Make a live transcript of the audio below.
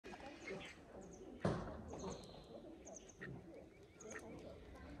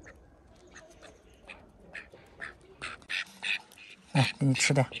来，给你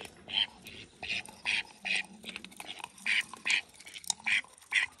吃点。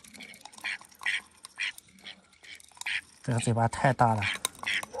这个嘴巴太大了，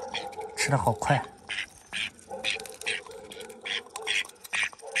吃的好快。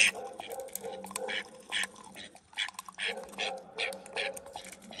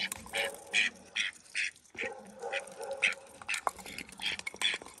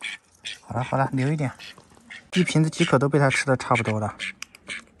好了好了，留一点，一瓶子几口都被它吃的差不多了。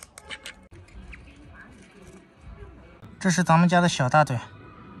这是咱们家的小大嘴，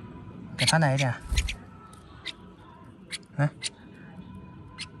给它来一点。来，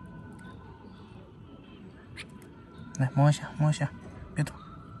来摸一下，摸一下，别动。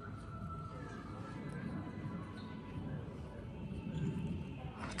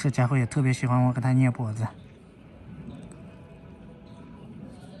这家伙也特别喜欢我给它捏脖子。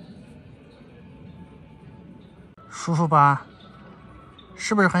舒服吧？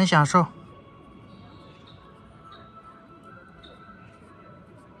是不是很享受？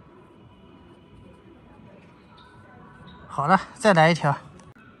好了，再来一条。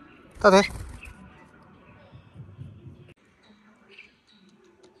大腿。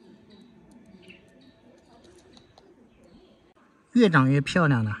越长越漂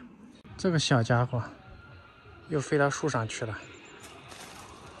亮了。这个小家伙又飞到树上去了。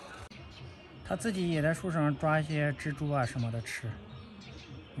它自己也在树上抓一些蜘蛛啊什么的吃。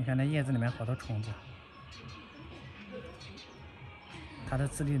你看那叶子里面好多虫子。它的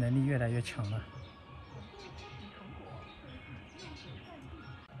自律能力越来越强了。